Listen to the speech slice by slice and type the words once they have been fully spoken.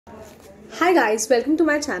Hi guys, welcome to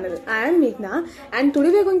my channel. I am Meghna and today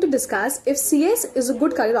we are going to discuss if CS is a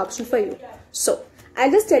good career option for you. So,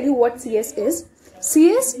 I'll just tell you what CS is.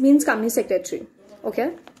 CS means company secretary.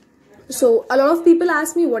 Okay. So, a lot of people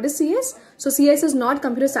ask me what is CS? So, CS is not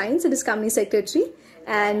computer science, it is company secretary.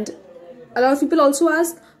 And a lot of people also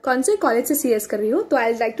ask कौन से college से CS कर रही हो? तो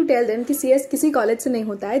I like to tell them कि CS किसी college से नहीं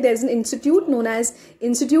होता है. There is an institute known as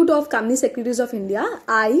institute of company secretaries of India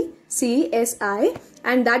ICSI,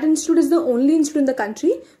 and that institute is the only institute in the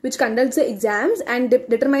country which conducts the exams and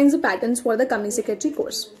determines the patterns for the company secretary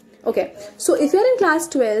course. Okay, so if you're in class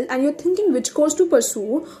 12 and you're thinking which course to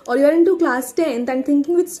pursue, or you're into class 10th and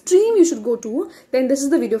thinking which stream you should go to, then this is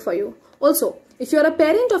the video for you. Also, if you're a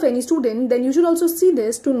parent of any student, then you should also see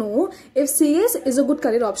this to know if CS is a good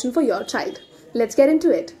career option for your child. Let's get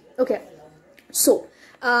into it. Okay, so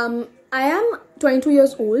I am 22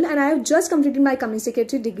 years old and I have just completed my company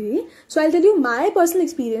secretary degree. So I'll tell you my personal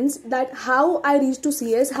experience, that how I reached to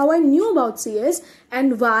CS, how I knew about CS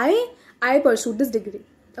and why I pursued this degree.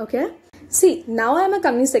 Okay. See, now I am a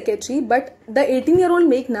company secretary, but the 18-year-old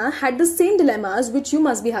Meghna had the same dilemmas which you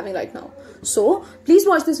must be having right now. So, please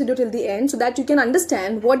watch this video till the end so that you can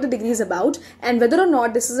understand what the degree is about and whether or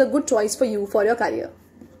not this is a good choice for you for your career.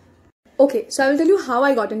 Okay, so I will tell you how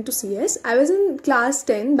I got into CS. I was in class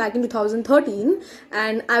 10 back in 2013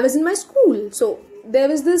 and I was in my school. So, there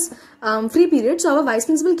was this free period. So, our vice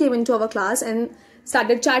principal came into our class and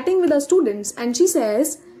started chatting with our students, and she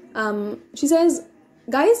says,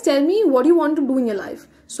 guys, tell me what you want to do in your life.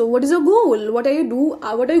 So what is your goal? What are you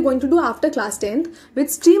going to do after class 10th? Which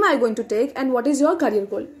stream are you going to take? And what is your career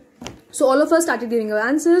goal? So all of us started giving our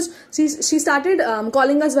answers. She started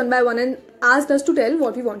calling us one by one and asked us to tell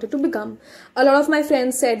what we wanted to become. A lot of my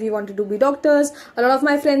friends said we wanted to be doctors. A lot of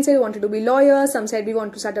my friends said we wanted to be lawyers. Some said we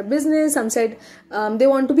want to start a business. Some said they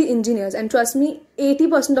want to be engineers. And trust me,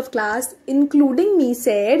 80% of class, including me,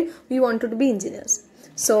 said we wanted to be engineers.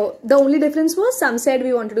 So the only difference was some said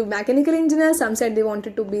we wanted to be mechanical engineers, some said they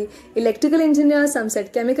wanted to be electrical engineers, some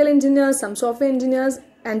said chemical engineers, some software engineers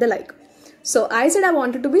and the like. So I said I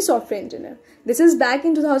wanted to be software engineer. This is back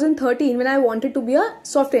in 2013 when I wanted to be a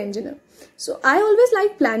software engineer. So I always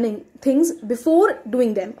like planning things before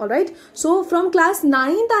doing them, alright. So from class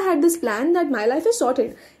 9th I had this plan that my life is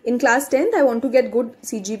sorted. In class 10th I want to get good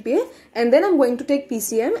CGPA and then I'm going to take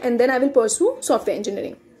PCM and then I will pursue software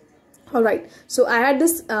engineering. Alright, so I had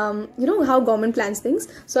this, you know how government plans things.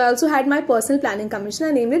 So I also had my personal planning commission.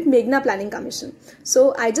 I named it Meghna Planning Commission.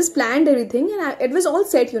 So I just planned everything and it was all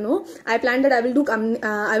set, you know. I planned that I will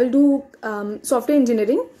do software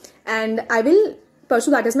engineering and I will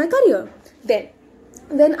pursue that as my career.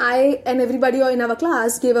 Then I and everybody in our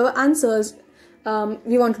class gave our answers.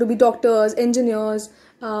 We wanted to be doctors, engineers,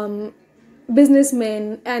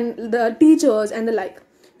 businessmen and the teachers and the like.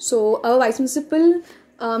 So our vice principal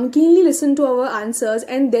keenly listened to our answers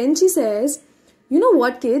and then she says, you know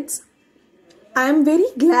what kids, I am very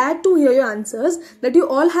glad to hear your answers, that you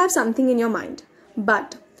all have something in your mind,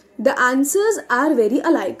 but the answers are very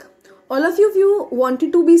alike. All of you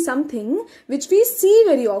wanted to be something which we see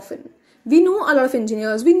very often. We know a lot of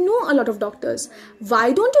engineers, we know a lot of doctors.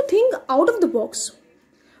 Why don't you think out of the box?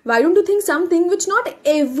 Why don't you think something which not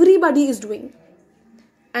everybody is doing?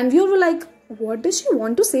 And we all were like, what does she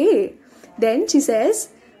want to say? Then she says,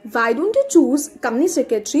 why don't you choose company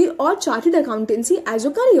secretary or chartered accountancy as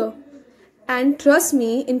your career? And trust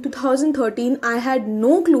me, in 2013, I had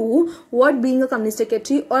no clue what being a company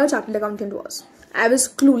secretary or a chartered accountant was. I was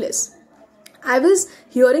clueless. I was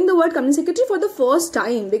hearing the word company secretary for the first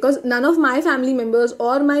time because none of my family members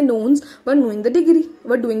or my knowns were doing that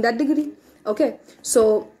degree. Okay,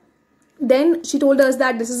 so then she told us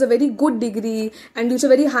that this is a very good degree and it's a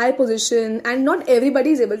very high position and not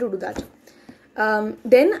everybody is able to do that.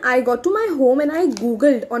 Then I got to my home and I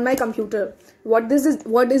googled on my computer what is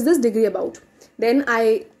this degree about. Then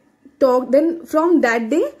from that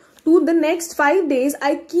day to the next 5 days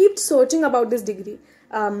I kept searching about this degree.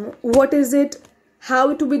 What is it,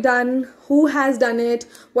 how to be done, who has done it,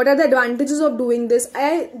 what are the advantages of doing this.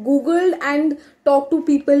 I googled and talked to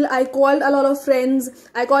people. I called a lot of friends,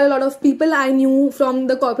 I called a lot of people I knew from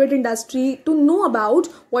the corporate industry to know about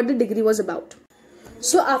what the degree was about.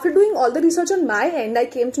 So after doing all the research on my end, I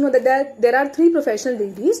came to know that there are 3 professional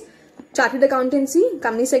degrees: chartered accountancy,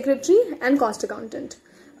 company secretary and cost accountant.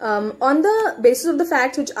 On the basis of the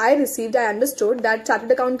facts which I received, I understood that chartered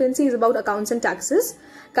accountancy is about accounts and taxes,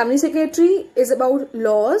 company secretary is about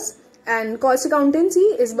laws, and cost accountancy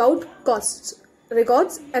is about costs,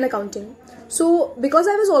 records and accounting. So because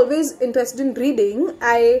I was always interested in reading,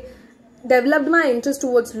 I developed my interest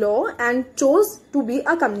towards law and chose to be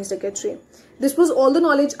a company secretary. this was all the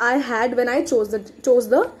knowledge I had when I chose this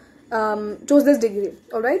degree.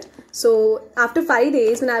 All right. So after 5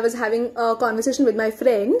 days, when I was having a conversation with my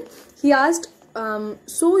friend, he asked,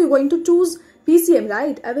 so you're going to choose PCM,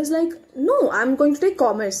 right? I was like, no, I'm going to take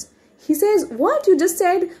commerce. He says, what? You just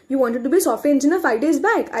said you wanted to be a software engineer 5 days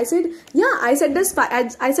back. I said, yeah, I said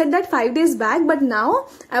that 5 days back, but now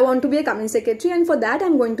I want to be a company secretary, and for that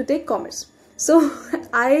I'm going to take commerce. So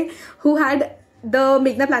I, who had the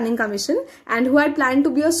Meghna Planning Commission and who had planned to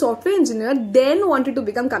be a software engineer, then wanted to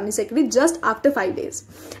become company secretary just after 5 days.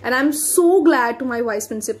 And I'm so glad to my vice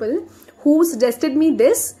principal who suggested me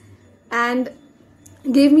this and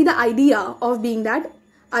gave me the idea of being that.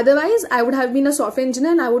 Otherwise, I would have been a software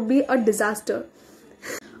engineer and I would be a disaster.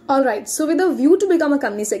 Alright, so with a view to become a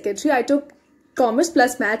company secretary, I took commerce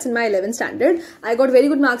plus maths in my 11th standard. I got very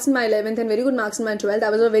good marks in my 11th and very good marks in my 12th. I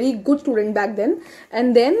was a very good student back then.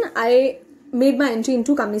 And then I made my entry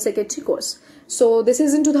into company secretary course. So this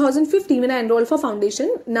is in 2015 when I enrolled for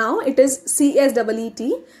foundation. Now it is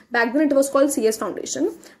CSEET. Back then it was called CS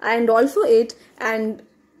Foundation. I enrolled for it and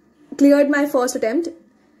cleared my first attempt.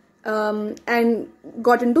 And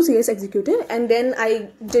got into CS executive, and then I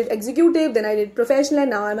did executive, then I did professional,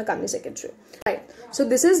 and now I'm a company secretary. Right. So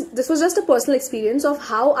this was just a personal experience of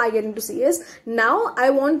how I get into CS. Now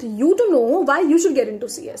I want you to know why you should get into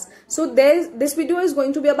CS. So this video is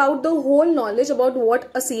going to be about the whole knowledge about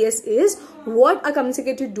what a CS is, what a company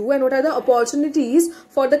secretary do, and what are the opportunities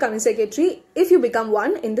for the company secretary if you become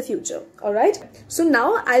one in the future. Alright. So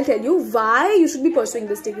now I'll tell you why you should be pursuing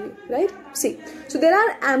this degree. Right. See. So there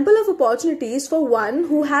are ample of opportunities for one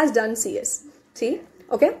who has done CS. See.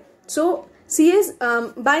 Okay. So CS,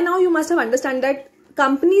 by now you must have understand that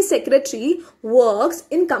company secretary works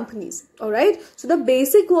in companies. Alright. So the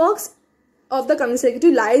basic works of the company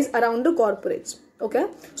secretary lies around the corporates. Okay.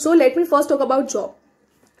 So let me first talk about job.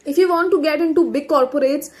 If you want to get into big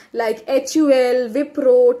corporates like HUL,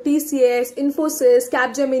 Wipro, TCS, Infosys,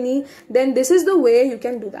 Capgemini, then this is the way you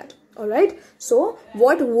can do that. Alright. So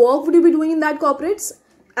what work would you be doing in that corporates?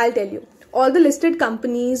 I'll tell you. All the listed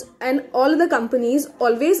companies and all the companies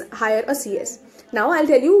always hire a CS. Now I'll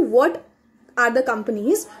tell you what are the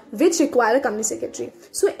companies which require a company secretary.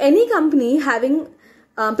 So any company having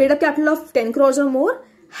paid up capital of 10 crores or more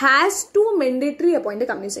has to mandatory appoint a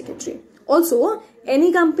company secretary. Also,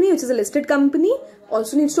 any company which is a listed company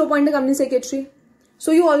also needs to appoint a company secretary.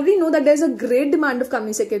 So you already know that there's a great demand of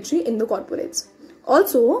company secretary in the corporates.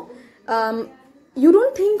 Also, you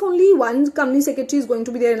don't think only one company secretary is going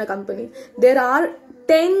to be there in a company. There are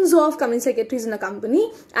tens of company secretaries in a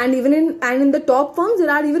company, and even in the top firms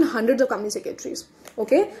there are even hundreds of company secretaries.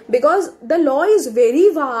 Okay, because the law is very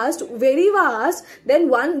vast, then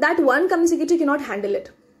one company secretary cannot handle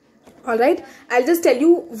it. Alright, I'll just tell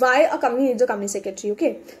you why a company needs a company secretary.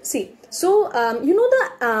 Okay, see, so you know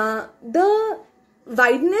the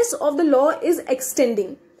wideness of the law is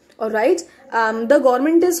extending. Alright, the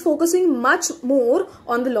government is focusing much more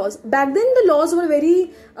on the laws. Back then the laws were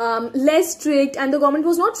very less strict and the government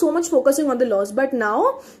was not so much focusing on the laws. But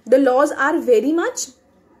now the laws are very much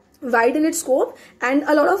wide in its scope, and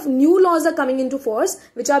a lot of new laws are coming into force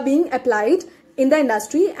which are being applied in the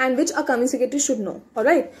industry and which a company secretary should know.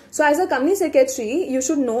 Alright, so as a company secretary you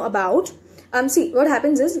should know about, see what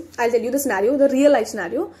happens is, I'll tell you the scenario, the real life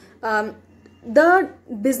scenario. The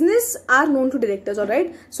business are known to directors.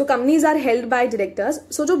 Alright, so companies are held by directors.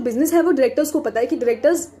 So जो business है वो directors को पता है कि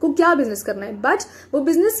directors को क्या business करना है, but वो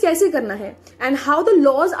business कैसे करना है and how the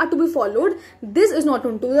laws are to be followed, this is not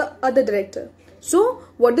known to the other director. So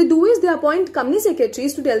what they do is they appoint company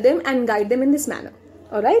secretaries to tell them and guide them in this manner.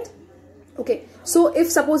 Alright. Okay, so if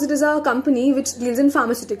suppose it is a company which deals in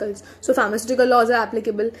pharmaceuticals, so pharmaceutical laws are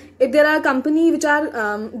applicable. If there are a company which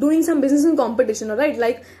are doing some business in competition, alright,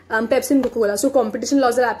 like Pepsi and Coca-Cola, so competition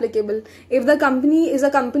laws are applicable. If the company is a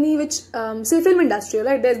company which, say film industry,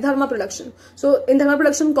 alright, there's Dharma production. So in Dharma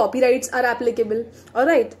production, copyrights are applicable,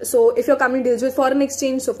 alright. So if your company deals with foreign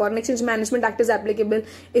exchange, so Foreign Exchange Management Act is applicable.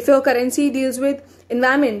 If your currency deals with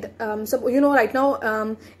environment, so you know right now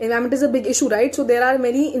environment is a big issue, right? So there are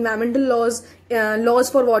many environmental laws, laws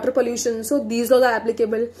for water pollution, so these laws are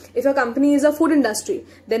applicable. If your company is a food industry,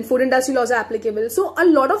 then food industry laws are applicable. So a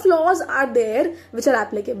lot of laws are there which are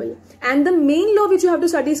applicable, and the main law which you have to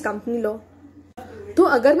study is company law. तो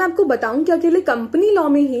अगर मैं आपको बताऊं कि अकेले company law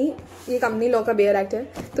में ही, ये company law का बेयर एक्ट है,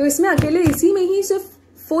 तो इसमें अकेले इसी में ही सिर्फ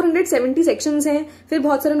 470 सेक्शंस हैं, फिर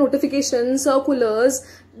बहुत सारे नोटिफिकेशन, सर्कुलर्स,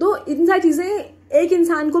 तो इन सारी चीजें एक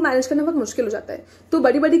इंसान को मैनेज करना बहुत मुश्किल हो जाता है। तो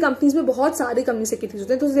बड़ी बड़ी कंपनीज में बहुत सारे कंपनी सेक्रेटरीज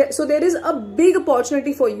होते हैं, तो so there is a big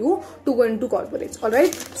opportunity for you to go into corporates,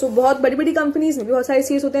 alright. सो बहुत बड़ी बड़ी कंपनीज में भी बहुत सारे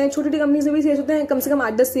सीएस होते हैं, छोटी छोटी कंपनीज में भी सीएस होते हैं, कम से कम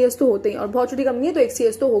 8-10 सीएस तो होते हैं, और बहुत छोटी कंपनी है तो एक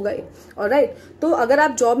सीएस तो होगा ही, ऑलराइट। तो अगर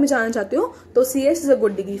आप जॉब में जाना चाहते हो तो CS is a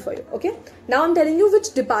good degree for you, okay. Now I am telling you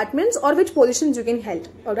which departments और which position you can held,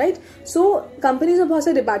 alright. So companies में बहुत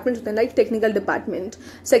सारे डिपार्टमेंट होते हैं, like technical department,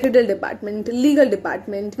 secretarial department, legal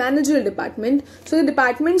department, managerial department. So the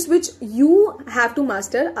departments which you have to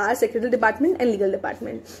master are secretarial department and legal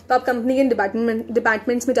department. तो आप company के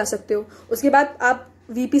departments में जा सकते हो, उसके बाद आप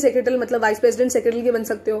वीपी सेक्रेटरी मतलब वाइस प्रेसिडेंट सेक्रेटरी के बन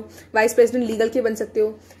सकते हो, वाइस प्रेसिडेंट लीगल के बन सकते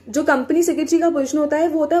हो। जो कंपनी सेक्रेटरी का पोजीशन होता है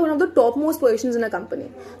वो होता है one of the top most positions in a company.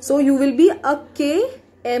 So you will be a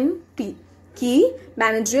KMP, की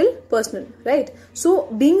managerial personal, right. So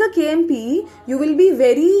being a KMP you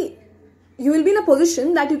will be in a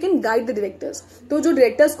position that you can guide the directors। तो जो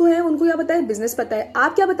directors को है उनको क्या पता है, business पता है।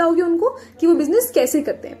 आप क्या बताओगे उनको कि वो बिजनेस कैसे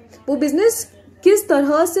करते हैं, वो बिजनेस किस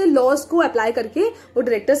तरह से लॉज को अप्लाई करके वो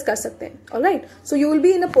डायरेक्टर्स कर सकते हैं, alright. So you will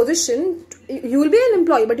be in a position, you will be an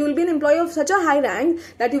employee, but you will be an employee of such a high rank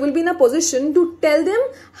that you will be in a position to tell them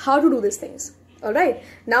how to do these things, alright।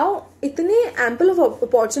 now इतने ample of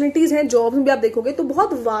opportunities हैं jobs में भी आप देखोगे तो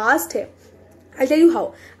बहुत vast है। I'll tell you how।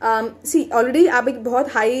 see already आप एक बहुत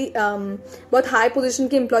हाई पोजीशन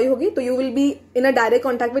के एम्प्लॉय होगी, तो you will be in a direct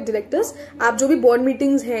contact with directors. आप जो भी बोर्ड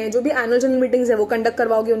मीटिंग्स हैं, जो भी एनुअल जनरल मीटिंग्स है वो कंडक्ट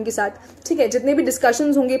करवाओगे उनके साथ, ठीक है। जितने भी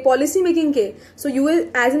डिस्कशंस होंगे पॉलिसी मेकिंग के, so you will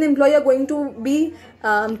as an employ are going to be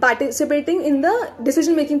participating in the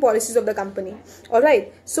decision making policies of the company, all right।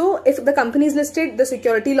 so if the company is listed, the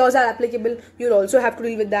security laws are applicable, you'll also have to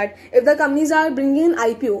deal with that। if the companies are bringing in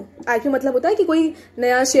IPO मतलब होता है कि कोई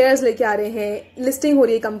नया shares लेके आ रहे हैं, listing हो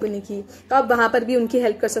रही है कंपनी की, तो आप वहां पर भी उनकी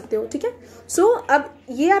हेल्प कर सकते हो, ठीक है। सो अब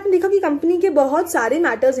ये आपने देखा कि कंपनी के बहुत सारे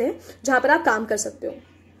मैटर्स हैं जहां पर आप काम कर सकते हो।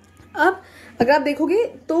 अब अगर आप देखोगे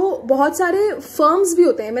तो बहुत सारे फर्म्स भी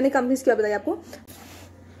होते हैं, मैंने कंपनीज क्या बताया आपको।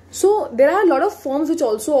 So there are a lot of firms which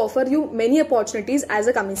also offer you many opportunities as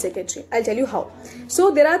a company secretary. I'll tell you how. So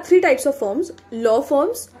there are 3 types of firms: law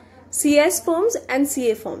firms, CS firms and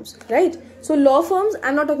CA firms, right? So law firms,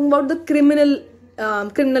 I'm not talking about the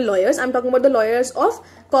criminal lawyers, I'm talking about the lawyers of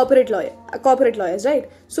corporate lawyers, right?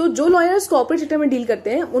 So जो lawyers corporate sector में deal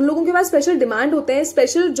करते हैं उन लोगों के पास special demand होते हैं,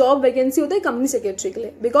 special job vacancy होता है company secretary के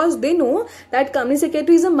लिए, because they know that company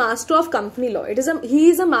secretary is a master of company law, he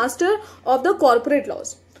is a master of the corporate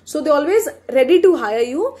laws। So they always ready to hire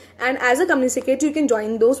you, and as a company secretary you can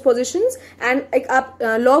join those positions। and एक आप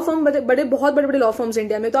law firm बहुत बड़े law firms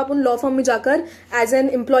India में, तो आप उन law firm में जाकर as an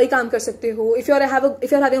employee काम कर सकते हो। if you are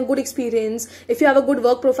having a good experience, if you have a good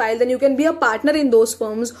work profile, then you can be a partner in those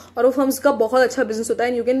firms, और वो firms का बहुत अच्छा business होता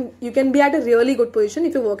है, and you can be at a really good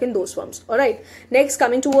position if you work in those firms, alright। next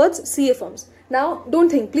coming towards CA firms। now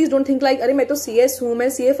please don't think like अरे मैं तो CS हूँ, मैं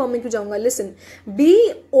CA firm में क्यों जाऊंगा। listen, be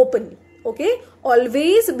open, okay,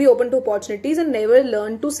 always be open to opportunities and never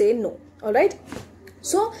learn to say no, all right।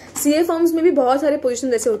 so CA firms में भी बहुत सारे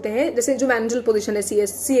पोजीशन जैसे होते हैं, जैसे जो मैनेजरल पोजीशन है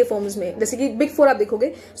CA firms में, जैसे कि बिग 4 आप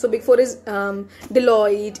देखोगे। So big 4 is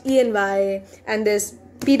Deloitte, EY and this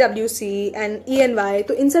PwC and EY।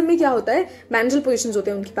 तो इन सब में क्या होता है, मैनेजरल पोजीशंस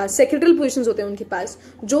होते हैं उनके पास, सेक्रेटरियल पोजीशंस होते हैं उनके पास,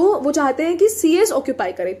 जो वो चाहते हैं कि CS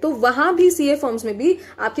ऑक्यूपाई करे। तो वहां भी CA फर्म्स में भी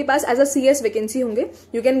आपके पास एज अ CS वैकेंसी होंगे।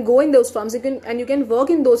 You can go in those firms and you can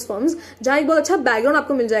work in those firms जहां एक बहुत अच्छा बैकग्राउंड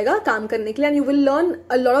आपको मिल जाएगा काम करने के लिए, and you will learn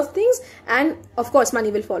a lot of things end of course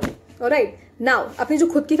money will follow, alright. Now अपनी जो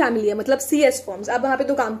खुद की फैमिली है, मतलब CS फॉर्म्स, आप वहां पे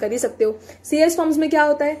तो काम कर ही सकते हो। CS फॉर्म्स में क्या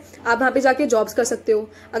होता है, आप वहां पे जाके जॉब्स कर सकते हो।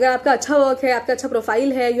 अगर आपका अच्छा वर्क है, आपका अच्छा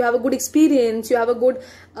प्रोफाइल है, you have a good experience, you have a good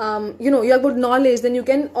you have good knowledge, then you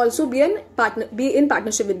can also be in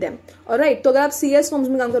partnership with them, alright. तो अगर आप CS फॉर्म्स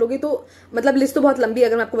में काम करोगे तो मतलब लिस्ट तो बहुत लंबी है,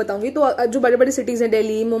 अगर मैं आपको बताऊंगी तो जो बड़े बड़े सिटीज हैं,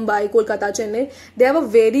 Delhi, Mumbai, Kolkata, Chennai, they have a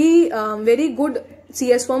very good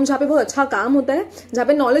CS form जहाँ पे बहुत अच्छा काम होता है, जहाँ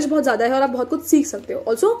पे नॉलेज बहुत ज्यादा है और आप बहुत कुछ सीख सकते हो।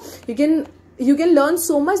 Also you can learn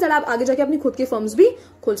so much that आप आगे जाके अपनी खुद के फर्म्स भी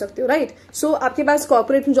खोल सकते हो, राइट। सो आपके पास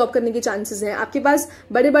कॉर्पोरेट में जॉब करने के चांसेस हैं, आपके पास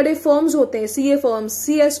बड़े बड़े फर्म्स होते हैं, CA firms,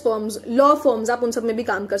 CS firms, law firms, आप उन सब में भी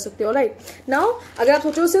काम कर सकते हो, राइट। नाउ अगर आप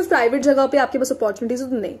सोचो सिर्फ प्राइवेट जगह पे आपके पास अपॉर्चुनिटीज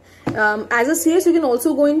तो नहीं, as a CS you can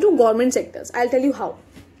also go in to government sectors. I will tell you how.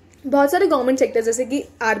 बहुत सारे गवर्नमेंट सेक्टर्स जैसे कि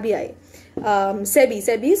RBI,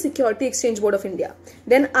 SEBI, Security Exchange Board of India,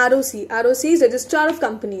 then ROC is Registrar of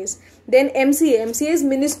Companies, then MCA is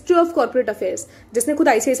Ministry of Corporate Affairs, जिसने खुद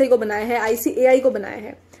ICAI को बनाया है, ICAI को बनाया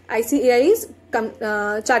है। ICAI is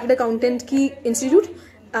Chartered Accountant की Institute,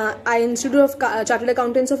 Institute of Chartered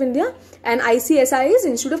Accountants of India, and ICSI is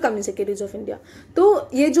Institute of Company Secretaries of India। तो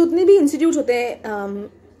ये जो उतने भी इंस्टीट्यूट होते हैं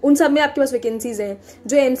उन सब में आपके पास वैकेंसीज हैं।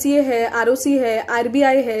 जो MCA है, ROC है,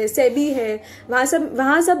 RBI है, SEBI है,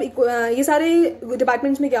 वहाँ सब ये सारे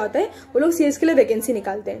डिपार्टमेंट्स में क्या होता है, वो लोग CS के लिए वैकेंसी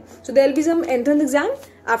निकालते हैं। So there will be some entrance exam,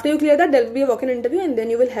 after you clear that there will be a walk in interview and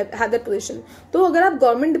then you will have that position. तो अगर आप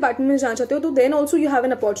गवर्नमेंट डिपार्टमेंट में जाना चाहते हो तो then also you have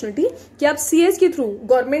an opportunity कि आप CS के थ्रू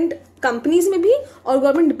गवर्नमेंट कंपनीज में भी और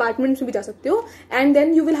गवर्नमेंट डिपार्टमेंट्स में भी जा सकते हो, and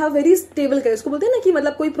then you will have very stable career. इसको बोलते हैं ना कि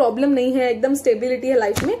मतलब कोई प्रॉब्लम नहीं है, एकदम स्टेबिलिटी है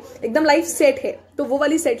लाइफ में, एकदम लाइफ सेट है, तो वो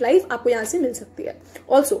वाली सेट लाइफ आपको यहाँ से मिल सकती है।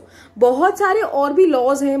 ऑल्सो बहुत सारे और भी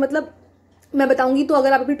लॉज हैं, मतलब मैं बताऊंगी तो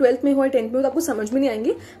अगर आप अभी 12th में हो या 10th में हो तो आपको समझ में नहीं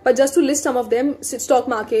आएंगे, but just to list some of them, stock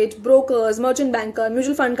market, brokers, merchant banker,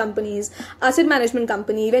 mutual fund companies, asset management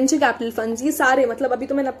company, venture capital funds, ये सारे, मतलब अभी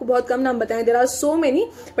तो मैंने आपको बहुत कम नाम बताए, there are so many,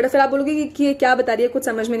 but फिर आप बोलोगे कि ये क्या बता रही है, कुछ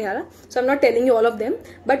समझ में नहीं आ रहा, सो I am not telling you all of them,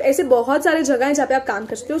 but ऐसे बहुत सारे जगह हैं जहाँ पे आप काम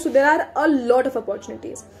कर सकते हो। So there are a lot of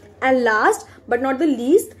opportunities, and last but not the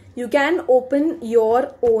least, you can open your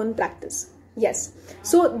own practice. Yes,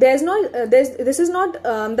 so this is not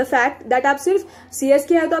the fact that आप सिर्फ CS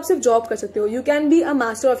किया है तो आप सिर्फ जॉब कर सकते हो। You can be a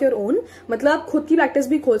master of your own, मतलब आप खुद की प्रैक्टिस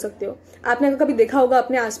भी खोल सकते हो। आपने कभी देखा होगा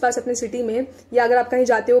अपने आसपास अपने सिटी में, या अगर आप कहीं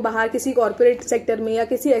जाते हो बाहर किसी कॉर्पोरेट सेक्टर में या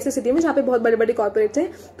किसी ऐसे सिटी में जहाँ पे बहुत बड़े बड़े कॉर्पोरेट्स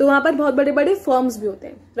हैं, तो वहां पर बहुत बड़े बड़े फर्म्स भी होते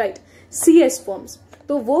हैं, राइट, CS फर्म्स।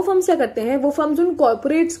 तो वो फर्म्स क्या करते हैं, वो फर्म्स उन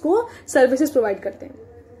कॉर्पोरेट्स को सर्विसेज प्रोवाइड करते हैं।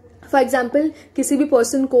 फॉर एग्जाम्पल, किसी भी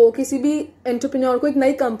पर्सन को, किसी भी एंटरप्रेन्योर को एक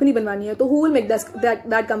नई कंपनी बनवानी है, तो who will make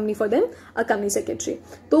that company for them? A company secretary.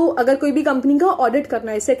 तो अगर कोई भी कंपनी का ऑडिट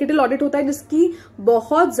करना है, सेक्रेटरी ऑडिट होता है जिसकी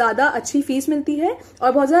बहुत ज्यादा अच्छी फीस मिलती है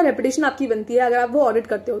और बहुत ज्यादा रेपुटेशन आपकी बनती है अगर आप वो ऑडिट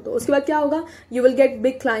करते हो। तो उसके बाद क्या होगा, you will get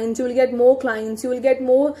big clients, you will get more clients, you will get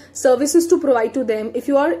more services to provide to them if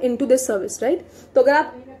you are into this service, right. तो अगर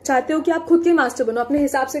आप चाहते हो कि आप खुद के मास्टर बनो, अपने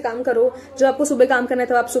हिसाब से काम करो, जब आपको सुबह काम करना है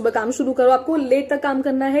तो आप सुबह काम शुरू करो, आपको लेट तक काम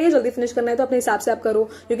करना है या जल्दी फिनिश करना है तो अपने हिसाब से आप करो।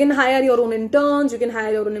 You can hire your own interns, you can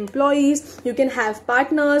hire your own employees, you can have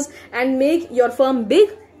partners and make your firm big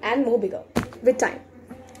and more bigger with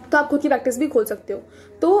time. तो आप खुद की प्रैक्टिस भी खोल सकते हो।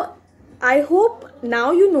 तो I hope now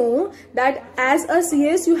you know that as a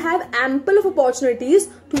CS you have ample of opportunities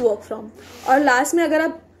to work from। और लास्ट में अगर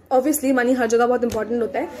आप, ऑब्वियसली मनी हर जगह बहुत इंपॉर्टेंट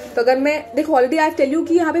होता है, तो अगर मैं देखो ऑलरेडी आई टेल यू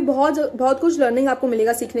कि यहाँ पे बहुत कुछ लर्निंग आपको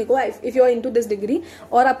मिलेगा सीखने को if you are into this degree.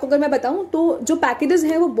 और आपको अगर मैं बताऊं तो जो पैकेजेस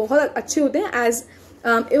हैं वो बहुत अच्छे होते हैं एज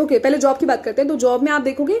ओके। पहले जॉब की बात करते हैं। तो जॉब में आप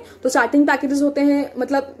देखोगे तो स्टार्टिंग पैकेजेस होते हैं,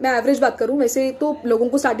 मतलब मैं एवरेज बात करूं, वैसे तो लोगों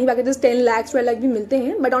को स्टार्टिंग पैकेजेस 10 लाख 12 लाख भी मिलते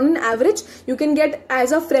हैं, but on an average you can get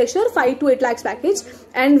as a fresher 5 to 8 lakhs package,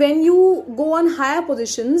 and when you go on higher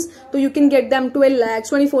positions तो you can get them 12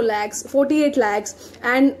 lakhs, 24 lakhs, 48 lakhs,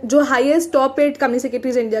 and जो highest top paid company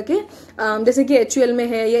secretaries India के जैसे कि HUL में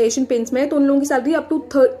है या Asian paints में है, तो उन लोगों की सैलरी अप टू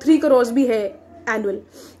 3 crores भी है एनुअल।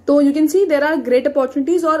 तो you can see there are great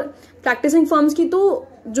opportunities. और प्रैक्टिसिंग फर्म्स की तो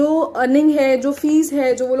जो अर्निंग है, जो फीस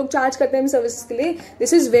है, जो वो लोग चार्ज करते हैं सर्विसेज के लिए,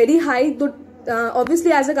 दिस इज वेरी हाई। तो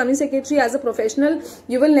obviously as a company secretary, as a professional,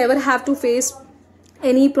 you will never have to face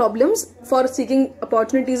any problems for seeking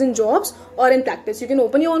opportunities in jobs or in practice. You can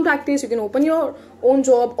open your own practice, you can open your own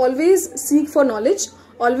job. Always seek for knowledge,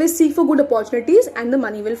 always seek for good opportunities, and the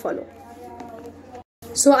money will follow.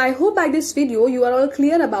 So I hope by this video you are all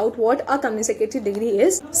clear about what a company secretary degree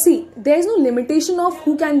is. See, there is no limitation of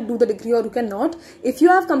who can do the degree or who cannot. If you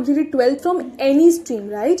have completed 12th from any stream,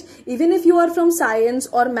 right? Even if you are from science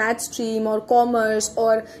or math stream or commerce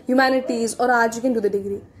or humanities or arts, you can do the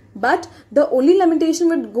degree. But the only limitation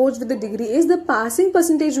that goes with the degree is the passing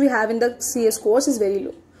percentage we have in the CS course is very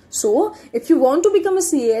low. So if you want to become a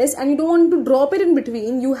CS and you don't want to drop it in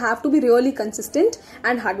between, you have to be really consistent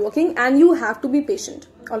and hardworking, and you have to be patient.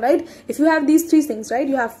 All right, if you have these 3 things, right,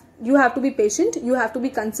 you have to be patient, you have to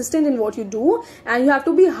be consistent in what you do, and you have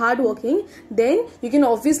to be hardworking, then you can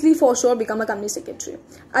obviously for sure become a company secretary.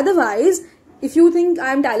 Otherwise, if you think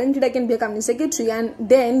I am talented, I can be a company secretary,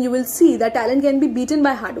 and then you will see that talent can be beaten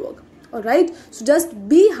by hard work. All right, so just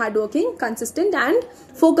be hardworking, consistent, and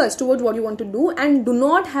focus towards what you want to do, and do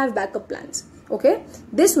not have backup plans. Okay,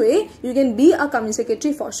 this way you can be a company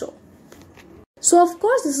secretary for sure. So of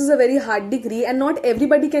course this is a very hard degree and not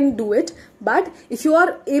everybody can do it, but if you are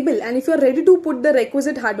able and if you are ready to put the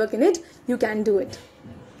requisite hard work in it, you can do it.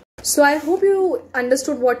 So I hope you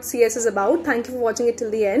understood what CS is about. Thank you for watching it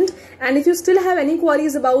till the end. And if you still have any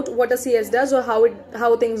queries about what a CS does or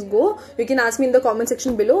how things go, you can ask me in the comment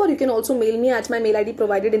section below, or you can also mail me at my mail ID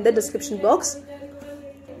provided in the description box.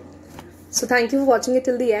 So thank you for watching it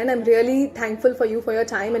till the end. I'm really thankful for you for your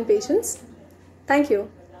time and patience. Thank you.